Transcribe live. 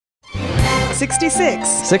66.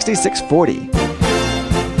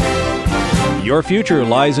 6640. Your future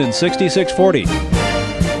lies in 6640.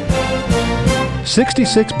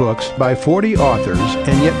 66 books by 40 authors,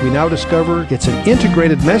 and yet we now discover it's an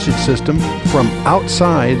integrated message system from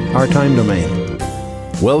outside our time domain.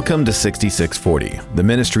 Welcome to 6640, the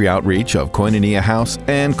ministry outreach of Koinonia House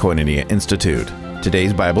and Koinonia Institute.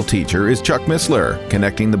 Today's Bible teacher is Chuck Missler,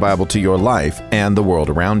 connecting the Bible to your life and the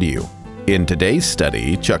world around you. In today's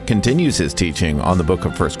study, Chuck continues his teaching on the book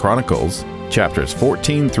of 1 Chronicles, chapters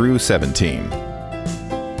 14 through 17.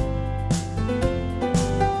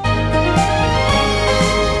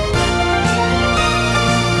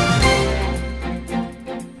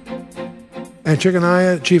 And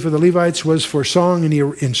Jeconiah, chief of the Levites, was for song, and he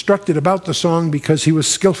instructed about the song because he was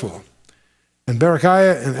skillful. And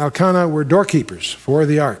Berechiah and Elkanah were doorkeepers for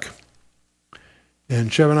the ark. And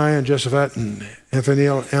Shebaniah and Josaphat and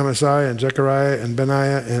Ethaniel, Amasai and Zechariah and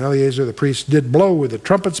Benaiah and Eleazar the priest did blow with the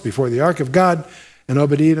trumpets before the ark of God. And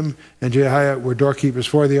Obed-Edom and Jehiah were doorkeepers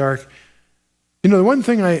for the ark. You know,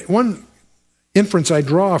 one inference I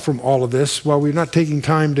draw from all of this, while we're not taking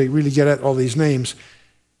time to really get at all these names,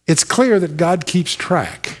 it's clear that God keeps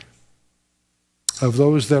track of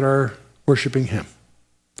those that are worshiping Him.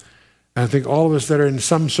 And I think all of us that are in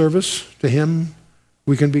some service to Him,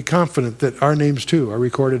 we can be confident that our names too are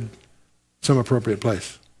recorded in some appropriate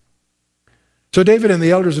place. So David and the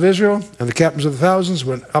elders of Israel and the captains of the thousands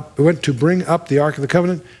went to bring up the Ark of the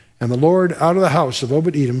Covenant and the Lord out of the house of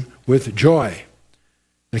Obed-Edom with joy.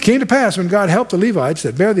 And it came to pass, when God helped the Levites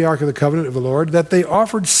that bear the Ark of the Covenant of the Lord, that they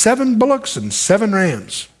offered 7 bullocks and 7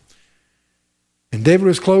 rams. And David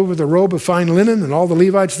was clothed with a robe of fine linen, and all the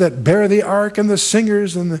Levites that bear the ark, and the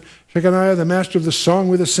singers, and the Jeconiah, the master of the song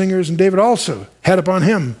with the singers, and David also had upon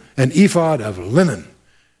him an ephod of linen.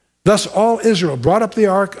 Thus all Israel brought up the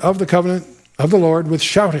ark of the covenant of the Lord with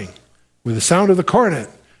shouting, with the sound of the cornet,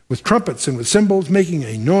 with trumpets and with cymbals, making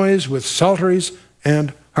a noise with psalteries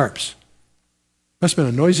and harps. Must have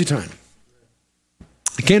been a noisy time.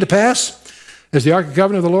 It came to pass, as the ark of the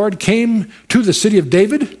covenant of the Lord came to the city of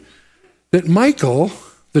David, that Michal,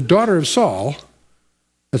 the daughter of Saul,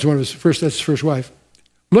 that's his first wife,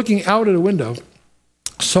 looking out at a window,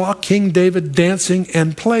 saw King David dancing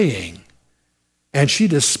and playing, and she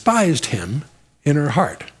despised him in her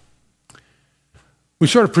heart. We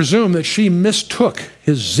sort of presume that she mistook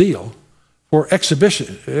his zeal for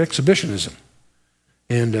exhibitionism.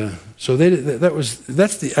 And so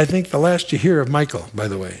that's I think the last you hear of Michal, by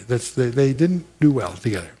the way. They didn't do well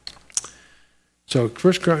together. So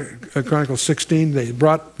 1 Chronicles 16, they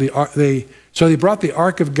brought the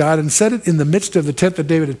ark of God and set it in the midst of the tent that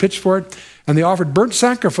David had pitched for it, and they offered burnt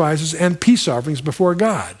sacrifices and peace offerings before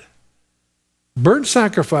God. Burnt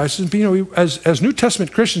sacrifices, you know, as New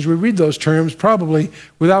Testament Christians, we read those terms probably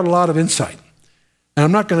without a lot of insight. And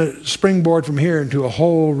I'm not going to springboard from here into a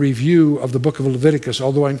whole review of the book of Leviticus,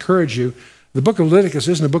 although I encourage you, the book of Leviticus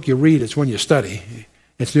isn't a book you read, it's one you study.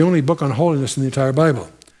 It's the only book on holiness in the entire Bible,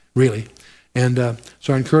 really. And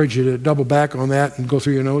so I encourage you to double back on that and go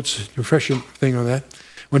through your notes, refresh your thing on that.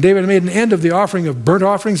 When David made an end of the offering of burnt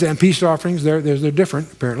offerings and peace offerings, they're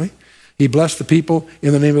different, apparently. He blessed the people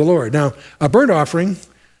in the name of the Lord. Now, a burnt offering,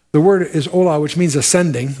 the word is olah, which means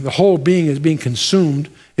ascending. The whole being is being consumed.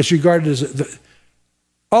 It's regarded as,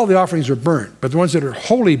 all the offerings are burnt, but the ones that are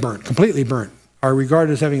wholly burnt, completely burnt, are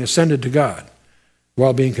regarded as having ascended to God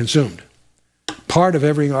while being consumed. Part of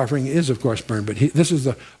every offering is, of course, burned, but this is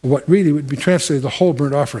what really would be translated the whole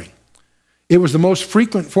burnt offering. It was the most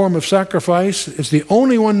frequent form of sacrifice. It's the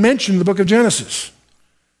only one mentioned in the book of Genesis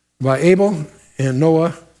by Abel and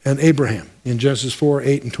Noah and Abraham in Genesis 4,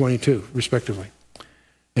 8, and 22, respectively.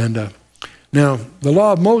 And now, the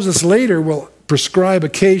law of Moses later will prescribe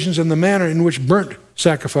occasions and the manner in which burnt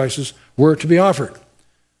sacrifices were to be offered.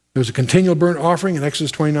 There was a continual burnt offering in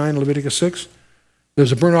Exodus 29 and Leviticus 6.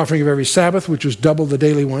 There's a burnt offering of every Sabbath, which was double the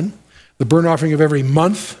daily one. The burnt offering of every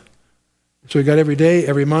month. So you got every day,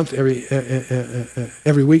 every month, every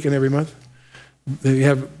week, and every month. Then you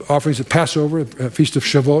have offerings at Passover, a Feast of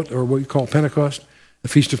Shavuot, or what we call Pentecost, the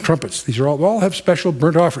Feast of Trumpets. These are all have special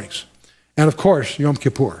burnt offerings. And of course, Yom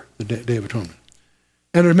Kippur, the Day of Atonement.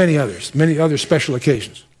 And there are many other special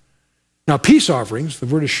occasions. Now, peace offerings, the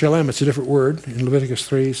word is shalem, it's a different word in Leviticus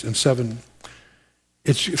 3 and 7.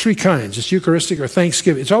 It's 3 kinds. It's Eucharistic or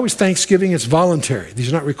Thanksgiving. It's always Thanksgiving. It's voluntary. These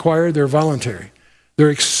are not required. They're voluntary. They're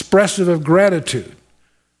expressive of gratitude.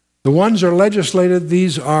 The ones are legislated.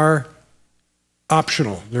 These are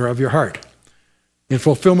optional. They're of your heart. In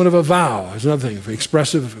fulfillment of a vow is another thing.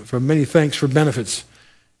 Expressive for many thanks for benefits.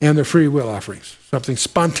 And they're free will offerings. Something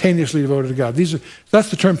spontaneously devoted to God. That's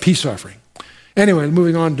the term peace offering. Anyway,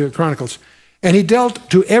 moving on to Chronicles. And he dealt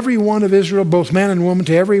to every one of Israel, both man and woman,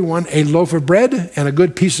 to every one a loaf of bread and a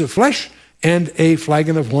good piece of flesh and a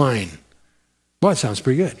flagon of wine. Well, that sounds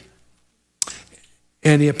pretty good.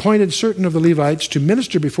 And he appointed certain of the Levites to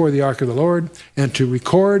minister before the ark of the Lord and to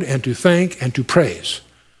record and to thank and to praise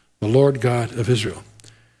the Lord God of Israel.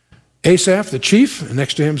 Asaph, the chief, and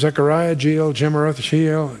next to him Zechariah, Jeiel, Jemeroth,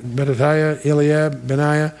 Sheal, Mattithiah, Eliab,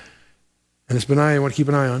 Benaiah, and this Benaiah you want to keep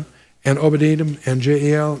an eye on, and Obed-Edom and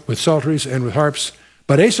Jeiel with psalteries and with harps.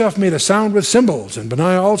 But Asaph made a sound with cymbals, and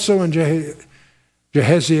Benaiah also and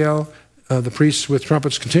Jehaziel, the priests with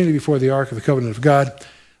trumpets, continued before the ark of the covenant of God.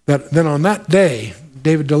 Then on that day,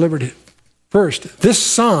 David delivered first this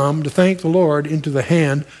psalm to thank the Lord into the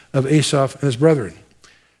hand of Asaph and his brethren.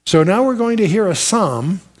 So now we're going to hear a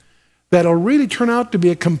psalm that'll really turn out to be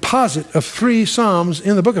a composite of 3 psalms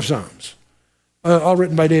in the book of Psalms, all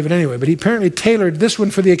written by David anyway, but he apparently tailored this one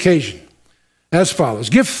for the occasion as follows.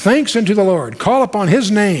 Give thanks unto the Lord, call upon his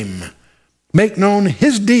name, make known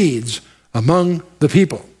his deeds among the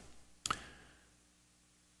people.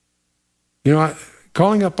 You know,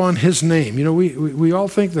 calling upon his name. You know, we all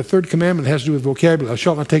think the third commandment has to do with vocabulary. Thou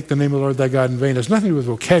shalt not take the name of the Lord thy God in vain. It has nothing to do with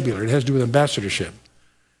vocabulary. It has to do with ambassadorship.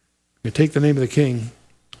 You take the name of the king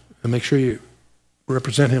and make sure you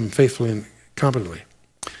represent him faithfully and competently.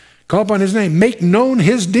 Call upon his name. Make known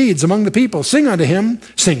his deeds among the people. Sing unto him.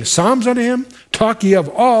 Sing psalms unto him. Talk ye of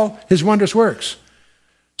all his wondrous works.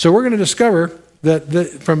 So we're going to discover that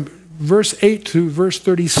from verse 8 to verse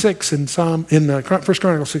 36 in 1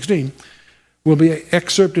 Chronicles 16 will be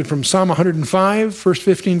excerpted from Psalm 105, first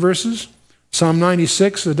 15 verses, Psalm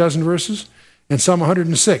 96, a dozen verses, and Psalm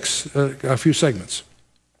 106, a few segments.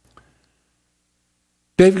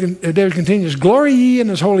 David continues, glory ye in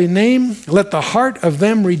his holy name. Let the heart of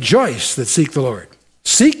them rejoice that seek the Lord.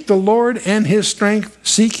 Seek the Lord and his strength.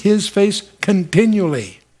 Seek his face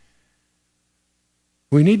continually.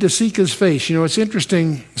 We need to seek his face. You know, it's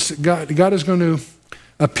interesting. God is going to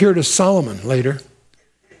appear to Solomon later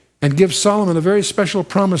and give Solomon a very special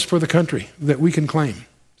promise for the country that we can claim.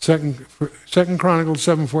 2 Chronicles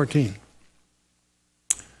 7:14.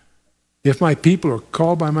 If my people are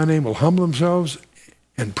called by my name will humble themselves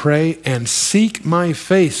and pray and seek my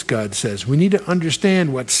face, God says. We need to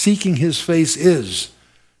understand what seeking his face is.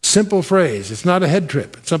 Simple phrase. It's not a head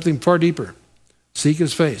trip. It's something far deeper. Seek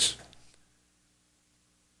his face.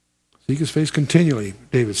 Seek his face continually,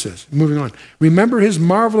 David says. Moving on. Remember his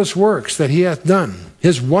marvelous works that he hath done,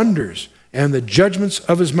 his wonders, and the judgments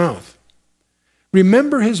of his mouth.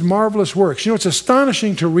 Remember his marvelous works. You know, it's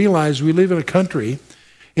astonishing to realize we live in a country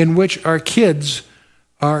in which our kids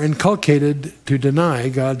are inculcated to deny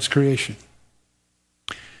God's creation.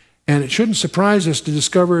 And it shouldn't surprise us to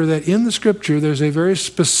discover that in the Scripture there's a very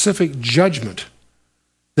specific judgment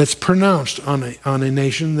that's pronounced on a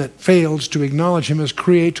nation that fails to acknowledge him as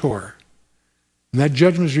creator. And that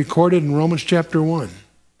judgment is recorded in Romans chapter 1,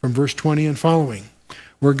 from verse 20 and following,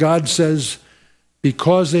 where God says,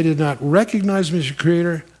 because they did not recognize me as a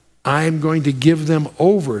creator, I'm going to give them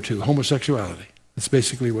over to homosexuality. That's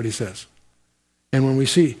basically what he says. And when we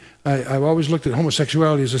see, I've always looked at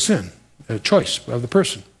homosexuality as a sin, a choice of the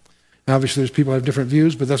person. Now, obviously, there's people who have different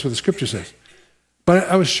views, but that's what the Scripture says. But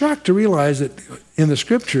I was shocked to realize that in the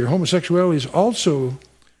Scripture, homosexuality is also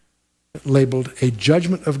labeled a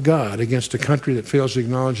judgment of God against a country that fails to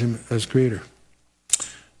acknowledge him as creator.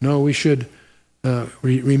 No, we should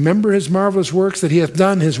remember his marvelous works that he hath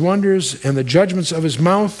done, his wonders, and the judgments of his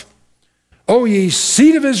mouth. O ye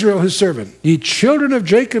seed of Israel, his servant, ye children of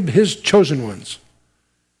Jacob, his chosen ones.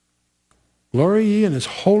 Glory ye in his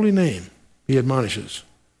holy name, he admonishes.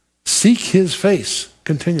 Seek his face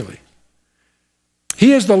continually.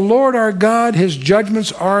 He is the Lord our God. His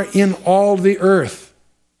judgments are in all the earth.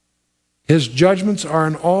 His judgments are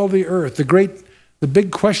in all the earth. The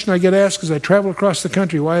big question I get asked as I travel across the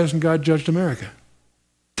country, why hasn't God judged America?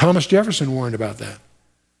 Thomas Jefferson warned about that.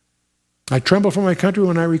 I tremble for my country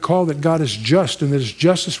when I recall that God is just and that his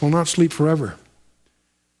justice will not sleep forever.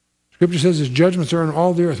 Scripture says his judgments are in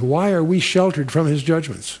all the earth. Why are we sheltered from his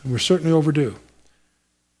judgments? We're certainly overdue.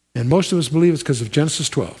 And most of us believe it's because of Genesis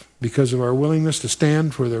 12, because of our willingness to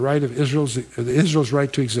stand for the right of Israel's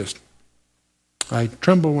right to exist. I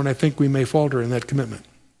tremble when I think we may falter in that commitment.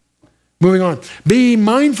 Moving on. Be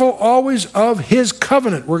mindful always of his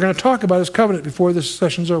covenant. We're going to talk about his covenant before this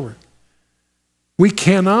session's over. We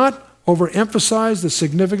cannot overemphasize the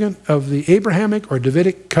significance of the Abrahamic or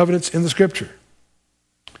Davidic covenants in the Scripture.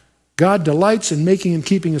 God delights in making and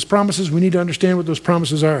keeping his promises. We need to understand what those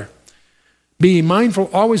promises are. Be mindful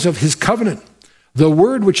always of his covenant, the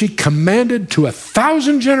word which he commanded to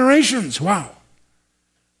 1,000 generations. Wow.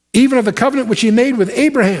 Even of the covenant which he made with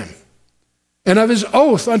Abraham and of his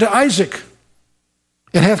oath unto Isaac,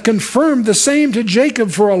 and hath confirmed the same to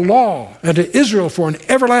Jacob for a law, and to Israel for an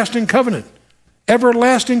everlasting covenant.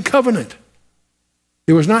 Everlasting covenant.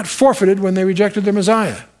 It was not forfeited when they rejected their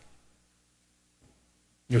Messiah.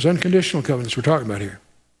 It was unconditional covenants we're talking about here.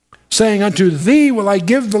 Saying, unto thee will I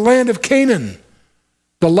give the land of Canaan,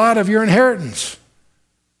 the lot of your inheritance.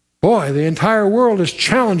 Boy, the entire world is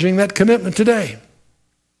challenging that commitment today.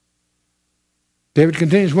 David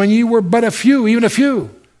continues, when ye were but a few, even a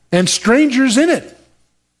few, and strangers in it.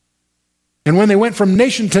 And when they went from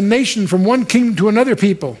nation to nation, from one kingdom to another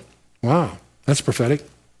people. Wow, that's prophetic.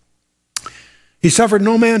 He suffered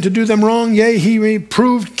no man to do them wrong, yea, he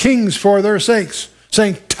reproved kings for their sakes,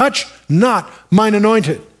 saying, touch not mine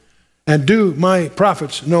anointed, and do my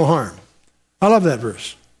prophets no harm. I love that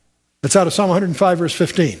verse. It's out of Psalm 105, verse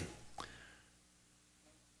 15.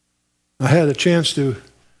 I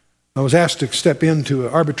was asked to step into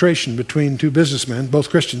arbitration between two businessmen, both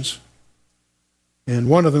Christians, and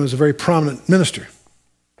one of them is a very prominent minister.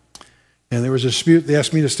 And there was a dispute. They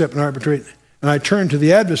asked me to step and arbitrate, and I turned to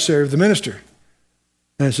the adversary of the minister,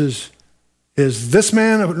 and I says, is this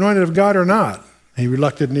man anointed of God or not? He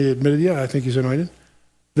reluctantly admitted, yeah, I think he's anointed.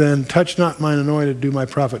 Then touch not mine anointed, do my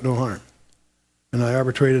prophet no harm. And I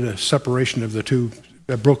arbitrated a separation of the two,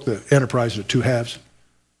 I broke the enterprise into two halves.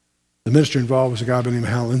 The minister involved was a guy by the name of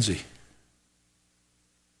Hal Lindsey.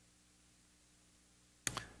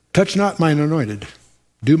 Touch not mine anointed,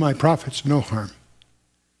 do my prophets no harm.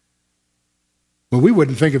 Well, we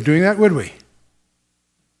wouldn't think of doing that, would we?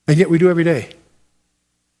 And yet we do every day.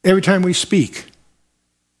 Every time we speak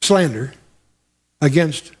slander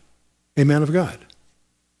against a man of God.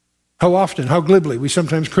 How often, how glibly we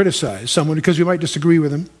sometimes criticize someone because we might disagree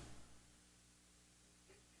with him.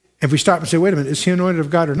 If we stop and say, wait a minute, is he anointed of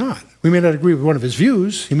God or not? We may not agree with one of his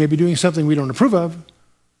views. He may be doing something we don't approve of.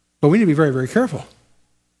 But we need to be very, very careful.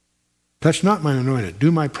 Touch not mine anointed.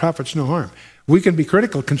 Do my prophets no harm. We can be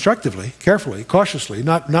critical constructively, carefully, cautiously,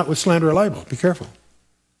 not with slander or libel. Be careful.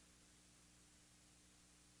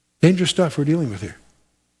 Dangerous stuff we're dealing with here.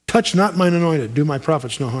 Touch not mine anointed. Do my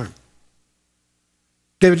prophets no harm.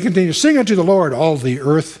 David continues, sing unto the Lord, all the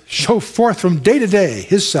earth. Show forth from day to day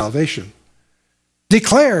his salvation.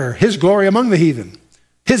 Declare his glory among the heathen,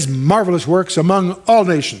 his marvelous works among all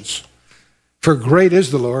nations. For great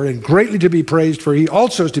is the Lord, and greatly to be praised, for he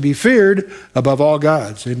also is to be feared above all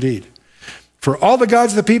gods, indeed. For all the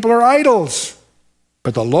gods of the people are idols,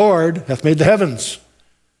 but the Lord hath made the heavens.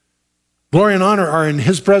 Glory and honor are in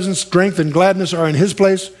his presence, strength and gladness are in his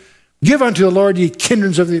place. Give unto the Lord, ye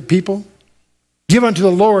kindreds of the people. Give unto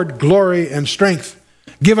the Lord glory and strength.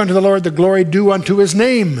 Give unto the Lord the glory due unto his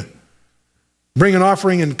name. Bring an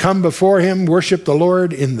offering and come before him. Worship the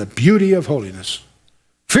Lord in the beauty of holiness.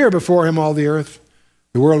 Fear before him all the earth.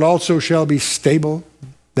 The world also shall be stable,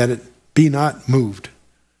 that it be not moved.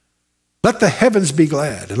 Let the heavens be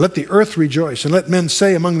glad, and let the earth rejoice, and let men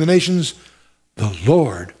say among the nations, the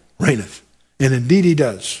Lord reigneth. And indeed he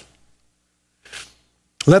does.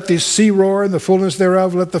 Let the sea roar and the fullness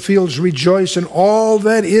thereof. Let the fields rejoice and all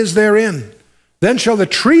that is therein. Then shall the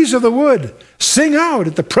trees of the wood sing out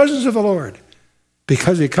at the presence of the Lord,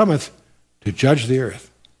 because he cometh to judge the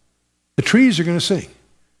earth. The trees are going to sing.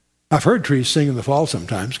 I've heard trees sing in the fall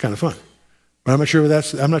sometimes, kind of fun. But I'm not sure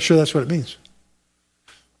that's what it means.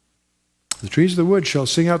 The trees of the wood shall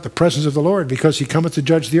sing out the presence of the Lord, because he cometh to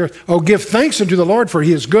judge the earth. Oh, give thanks unto the Lord, for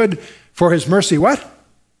he is good, for his mercy, what?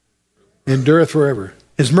 Endureth forever.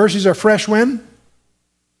 His mercies are fresh when?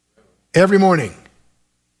 Every morning.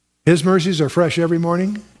 His mercies are fresh every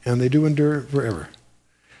morning, and they do endure forever.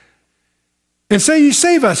 And say ye,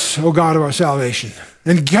 save us, O God of our salvation,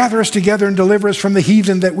 and gather us together and deliver us from the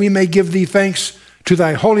heathen, that we may give thee thanks to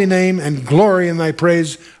thy holy name and glory in thy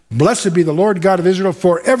praise. Blessed be the Lord God of Israel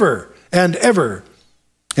forever and ever.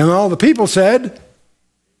 And all the people said,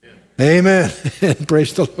 amen. And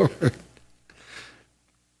praise the Lord.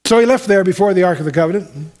 So he left there before the Ark of the Covenant,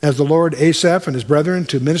 as the Lord Asaph and his brethren,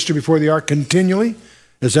 to minister before the Ark continually,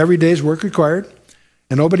 as every day's work required.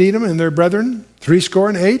 And Obed-Edom and their brethren,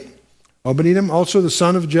 68. Obed-Edom also the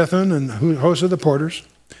son of Jethan, and host of the porters.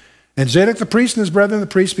 And Zadok the priest and his brethren, the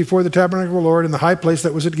priests, before the tabernacle of the Lord in the high place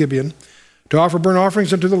that was at Gibeon, to offer burnt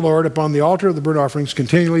offerings unto the Lord upon the altar of the burnt offerings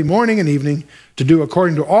continually, morning and evening, to do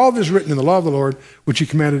according to all that is written in the law of the Lord, which he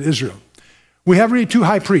commanded Israel. We have really two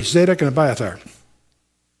high priests, Zadok and Abiathar,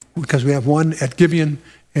 because we have one at Gibeon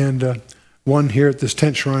and one here at this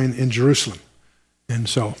tent shrine in Jerusalem. And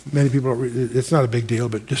so many people, it's not a big deal,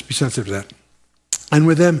 but just be sensitive to that. And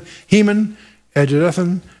with them, Heman,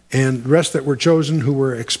 Jeduthun, and the rest that were chosen, who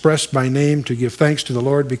were expressed by name to give thanks to the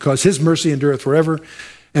Lord, because his mercy endureth forever.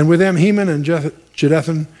 And with them Heman and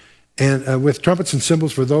Jeduthun, and with trumpets and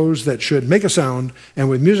cymbals for those that should make a sound, and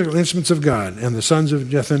with musical instruments of God. And the sons of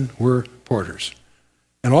Jeduthun were porters.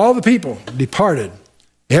 And all the people departed,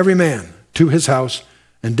 every man to his house,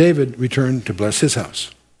 and David returned to bless his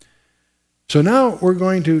house. So now we're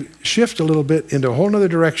going to shift a little bit into a whole other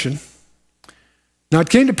direction. Now it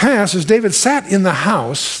came to pass, as David sat in the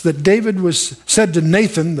house, that David said to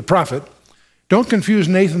Nathan the prophet, don't confuse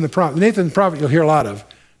Nathan the prophet. Nathan the prophet you'll hear a lot of.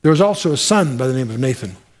 There was also a son by the name of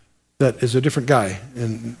Nathan that is a different guy,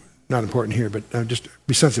 and not important here, but just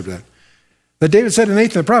be sensitive to that. That David said to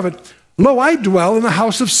Nathan the prophet, lo, I dwell in the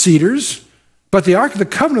house of cedars, but the ark of the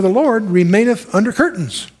covenant of the Lord remaineth under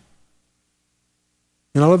curtains.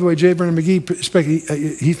 And I love the way J. Vernon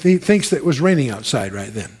McGee, he thinks that it was raining outside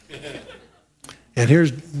right then. And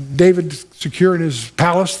here's David secure in his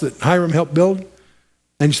palace that Hiram helped build.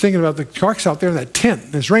 And he's thinking about the ark's out there in that tent,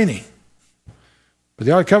 and it's raining. But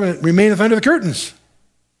the ark of the covenant remaineth under the curtains.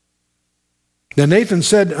 Then Nathan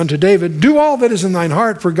said unto David, do all that is in thine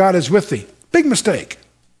heart, for God is with thee. Big mistake.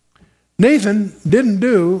 Nathan didn't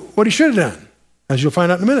do what he should have done, as you'll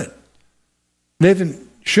find out in a minute. Nathan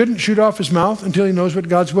shouldn't shoot off his mouth until he knows what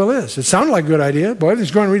God's will is. It sounded like a good idea. Boy,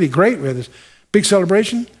 everything's going really great. We have this big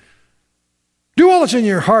celebration. Do all that's in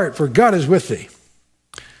your heart, for God is with thee.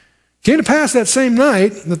 It came to pass that same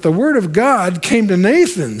night that the word of God came to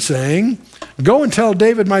Nathan, saying, go and tell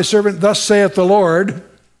David my servant, thus saith the Lord,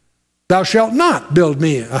 thou shalt not build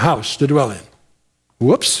me a house to dwell in.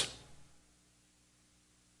 Whoops.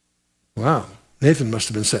 Wow. Nathan must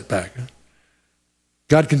have been set back.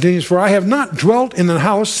 God continues, for I have not dwelt in a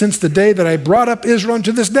house since the day that I brought up Israel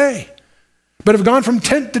unto this day, but have gone from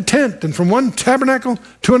tent to tent, and from one tabernacle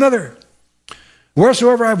to another.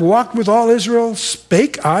 Wheresoever I have walked with all Israel,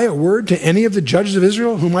 spake I a word to any of the judges of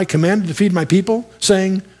Israel, whom I commanded to feed my people,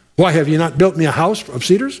 saying, why have ye not built me a house of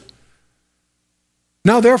cedars?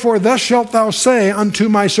 Now therefore thus shalt thou say unto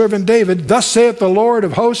my servant David, thus saith the Lord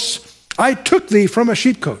of hosts, I took thee from a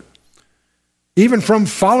sheepcote, even from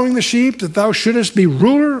following the sheep, that thou shouldest be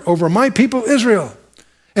ruler over my people Israel.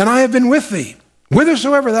 And I have been with thee,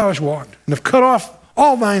 whithersoever thou hast walked, and have cut off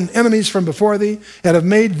all thine enemies from before thee, and have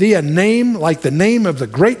made thee a name like the name of the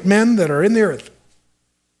great men that are in the earth.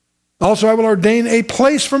 Also I will ordain a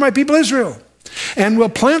place for my people Israel, and will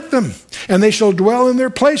plant them, and they shall dwell in their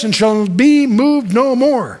place, and shall be moved no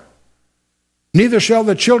more. Neither shall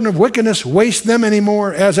the children of wickedness waste them any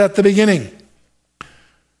more, as at the beginning.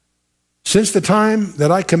 Since the time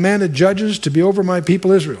that I commanded judges to be over my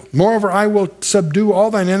people Israel. Moreover, I will subdue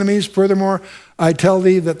all thine enemies. Furthermore, I tell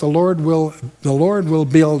thee that the Lord will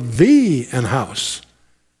build thee an house.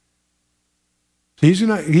 He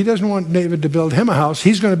doesn't want David to build him a house.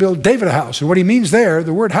 He's going to build David a house. And what he means there,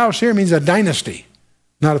 the word house here means a dynasty,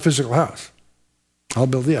 not a physical house. I'll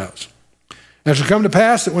build thee a house. And it shall come to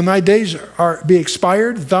pass that when thy days be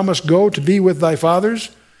expired, thou must go to be with thy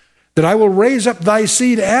fathers, that I will raise up thy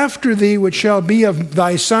seed after thee, which shall be of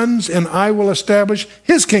thy sons, and I will establish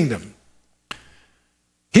his kingdom.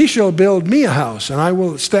 He shall build me a house, and I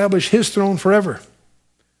will establish his throne forever.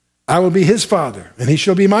 I will be his father, and he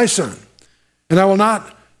shall be my son. And I will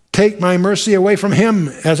not take my mercy away from him,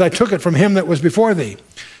 as I took it from him that was before thee.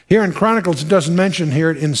 Here in Chronicles, it doesn't mention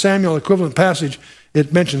here, in Samuel equivalent passage,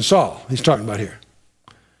 it mentions Saul. He's talking about here.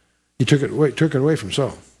 He took it away from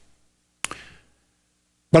Saul.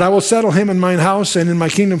 But I will settle him in mine house and in my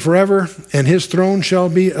kingdom forever, and his throne shall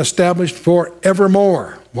be established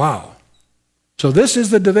forevermore. Wow. So this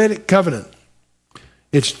is the Davidic covenant.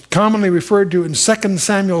 It's commonly referred to in 2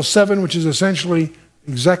 Samuel 7, which is essentially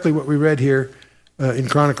exactly what we read here in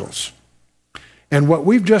Chronicles. And what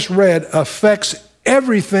we've just read affects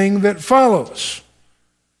everything that follows.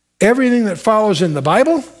 Everything that follows in the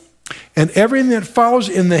Bible and everything that follows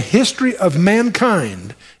in the history of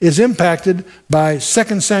mankind is impacted by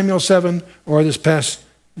 2 Samuel 7 or this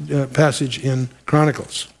passage in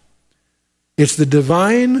Chronicles. It's the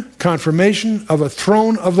divine confirmation of a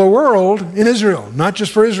throne of the world in Israel, not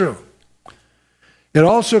just for Israel. It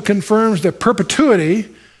also confirms the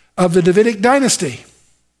perpetuity of the Davidic dynasty.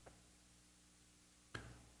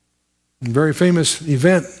 A very famous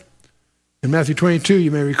event in Matthew 22,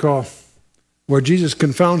 you may recall, where Jesus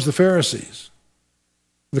confounds the Pharisees.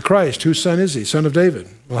 The Christ, whose son is he? Son of David.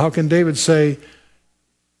 Well, how can David say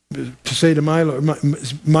to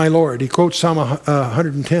my Lord? He quotes Psalm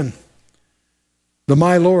 110. The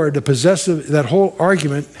my Lord, the possessive, that whole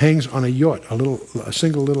argument hangs on a yot, a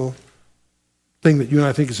single little thing that you and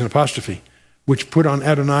I think is an apostrophe, which put on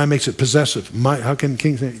Adonai makes it possessive. How can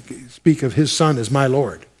King speak of his son as my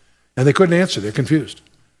Lord? And they couldn't answer. They're confused.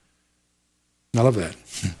 I love that.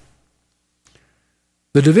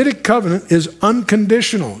 The Davidic covenant is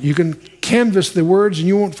unconditional. You can canvass the words and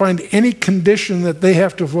you won't find any condition that they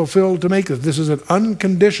have to fulfill to make it. This is an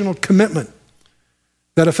unconditional commitment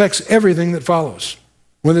that affects everything that follows.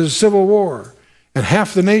 When there's a civil war and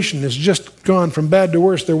half the nation is just gone from bad to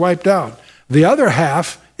worse, they're wiped out. The other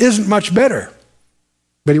half isn't much better.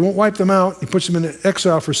 But he won't wipe them out. He puts them in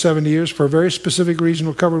exile for 70 years for a very specific reason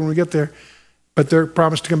we'll cover when we get there. But they're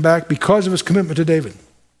promised to come back because of his commitment to David.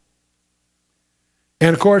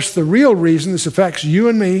 And of course, the real reason this affects you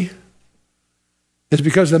and me is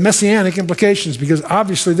because of the messianic implications, because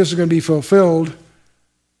obviously this is going to be fulfilled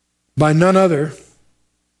by none other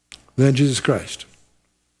than Jesus Christ.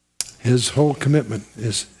 His whole commitment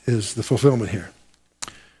is the fulfillment here.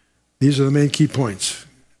 These are the main key points.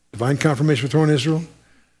 Divine confirmation for the throne of Israel,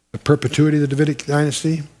 the perpetuity of the Davidic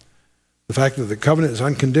dynasty, the fact that the covenant is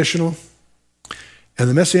unconditional, and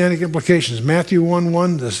the messianic implications. Matthew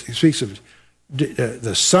 1:1 speaks of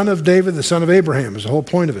the son of David, the son of Abraham, is the whole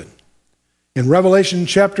point of it. In Revelation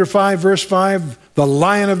chapter 5, verse 5, the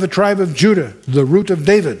Lion of the tribe of Judah, the root of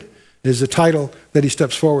David, is the title that he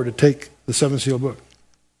steps forward to take the seventh seal book.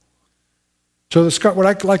 So what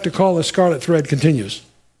I like to call the scarlet thread continues.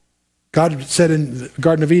 God said in the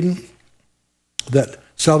Garden of Eden that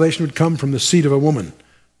salvation would come from the seed of a woman.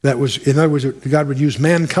 That was, in other words, God would use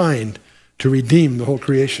mankind to redeem the whole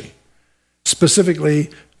creation. Specifically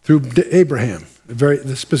through Abraham,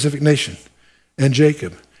 the specific nation, and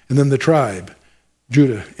Jacob, and then the tribe,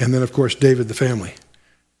 Judah, and then, of course, David, the family.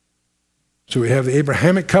 So we have the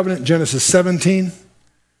Abrahamic covenant, Genesis 17.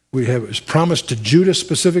 We have it was promised to Judah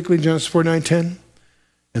specifically, Genesis 4:9-10.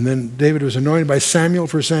 And then David was anointed by Samuel,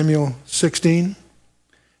 1 Samuel 16.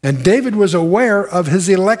 And David was aware of his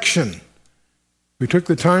election. We took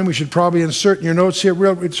the time, we should probably insert in your notes here,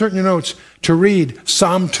 insert in your notes to read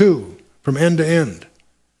Psalm 2 from end to end.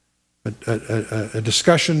 A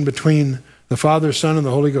discussion between the Father, Son, and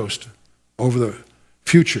the Holy Ghost over the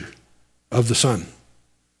future of the Son.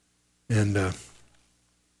 And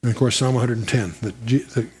of course, Psalm 110,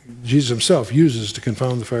 that Jesus himself uses to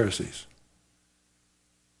confound the Pharisees.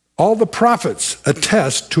 All the prophets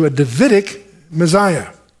attest to a Davidic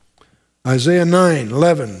Messiah. Isaiah 9,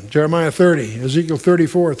 11, Jeremiah 30, Ezekiel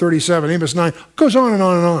 34, 37, Amos 9, goes on and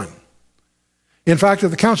on and on. In fact, at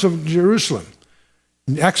the Council of Jerusalem,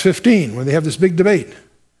 in Acts 15, when they have this big debate,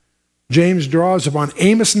 James draws upon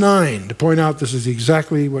Amos 9 to point out this is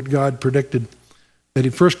exactly what God predicted, that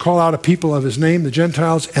he'd first call out a people of his name, the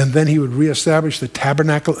Gentiles, and then he would reestablish the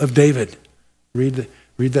tabernacle of David. Read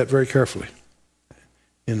that very carefully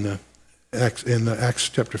in Acts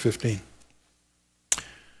chapter 15.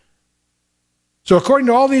 So according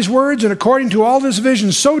to all these words and according to all this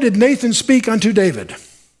vision, so did Nathan speak unto David.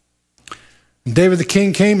 And David the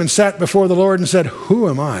king came and sat before the Lord and said, Who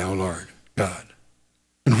am I, O Lord God?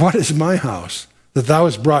 And what is my house that thou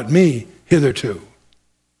hast brought me hitherto?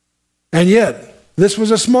 And yet, this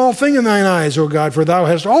was a small thing in thine eyes, O God, for thou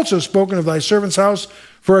hast also spoken of thy servant's house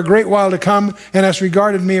for a great while to come, and hast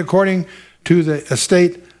regarded me according to the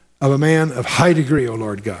estate of a man of high degree, O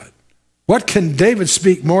Lord God. What can David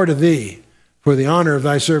speak more to thee for the honor of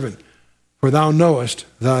thy servant? For thou knowest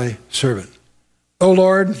thy servant. O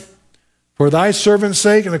Lord, for thy servant's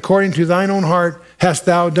sake and according to thine own heart hast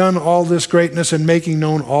thou done all this greatness and making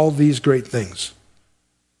known all these great things.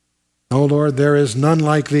 O Lord, there is none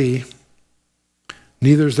like thee,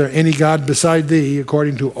 neither is there any God beside thee,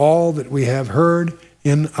 according to all that we have heard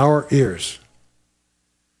in our ears.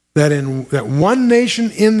 That one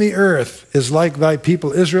nation in the earth is like thy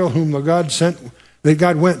people Israel, whom that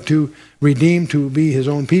God went to redeem to be his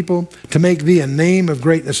own people, to make thee a name of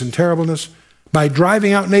greatness and terribleness, by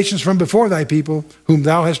driving out nations from before thy people, whom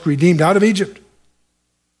thou hast redeemed out of Egypt.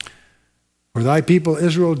 For thy people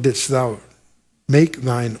Israel didst thou make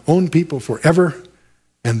thine own people forever,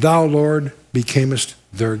 and thou, Lord, becamest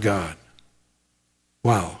their God.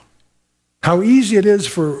 Wow. How easy it is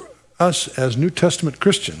for us as New Testament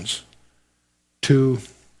Christians to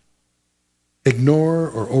ignore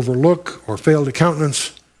or overlook or fail to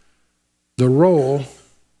countenance the role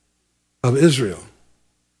of Israel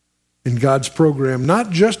in God's program, not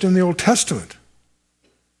just in the Old Testament,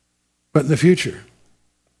 but in the future.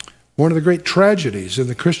 One of the great tragedies in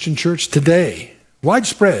the Christian church today,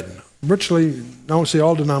 widespread, virtually, I won't say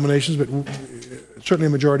all denominations, but certainly a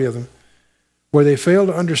majority of them, where they fail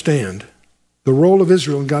to understand the role of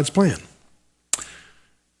Israel in God's plan.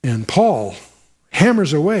 And Paul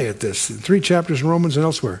hammers away at this in 3 chapters in Romans and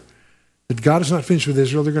elsewhere, that God is not finished with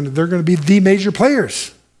Israel. They're going to be the major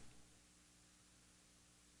players.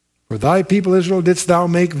 For thy people Israel didst thou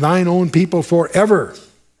make thine own people forever.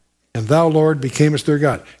 and thou, Lord, becamest their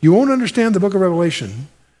God. You won't understand the book of Revelation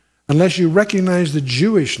unless you recognize the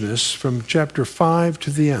Jewishness from chapter 5 to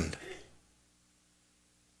the end.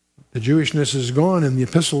 The Jewishness is gone in the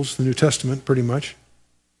epistles, the New Testament, pretty much.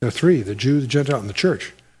 There are three: the Jew, the Gentile, and the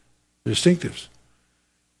church. The distinctives.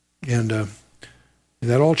 And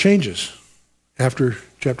that all changes after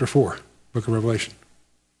chapter 4, book of Revelation.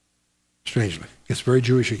 Strangely. It's very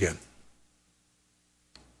Jewish again.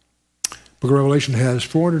 Book of Revelation has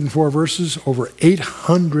 404 verses, over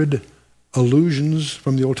 800 allusions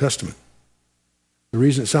from the Old Testament. The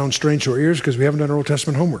reason it sounds strange to our ears is because we haven't done our Old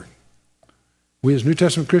Testament homework. We as New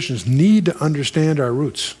Testament Christians need to understand our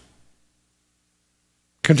roots.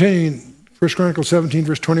 Continuing 1 Chronicles 17,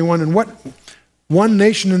 verse 21, and what one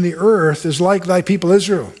nation in the earth is like thy people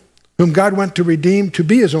Israel, whom God went to redeem to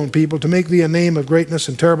be his own people, to make thee a name of greatness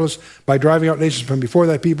and terribleness by driving out nations from before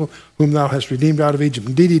thy people, whom thou hast redeemed out of Egypt.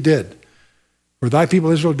 Indeed he did. For thy people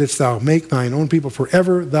Israel didst thou make thine own people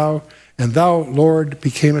forever, thou, Lord,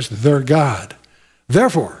 becamest their God.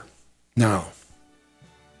 Therefore, now,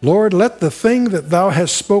 Lord, let the thing that thou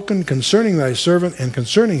hast spoken concerning thy servant and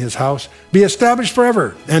concerning his house be established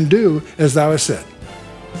forever, and do as thou hast said.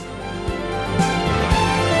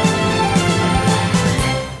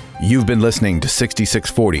 You've been listening to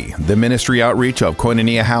 6640, the ministry outreach of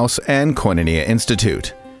Koinonia House and Koinonia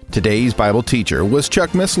Institute. Today's Bible teacher was Chuck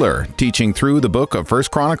Missler, teaching through the book of 1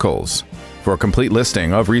 Chronicles. For a complete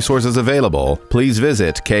listing of resources available, please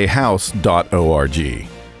visit khouse.org.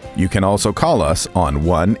 You can also call us on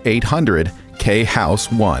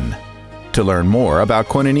 1-800-KHOUSE-1. To learn more about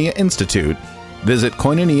Koinonia Institute, visit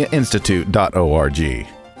koinoniainstitute.org.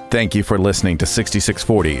 Thank you for listening to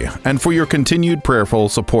 6640 and for your continued prayerful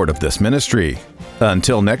support of this ministry.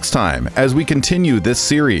 Until next time, as we continue this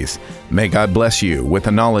series, may God bless you with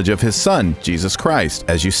the knowledge of His Son, Jesus Christ,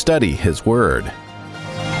 as you study His Word.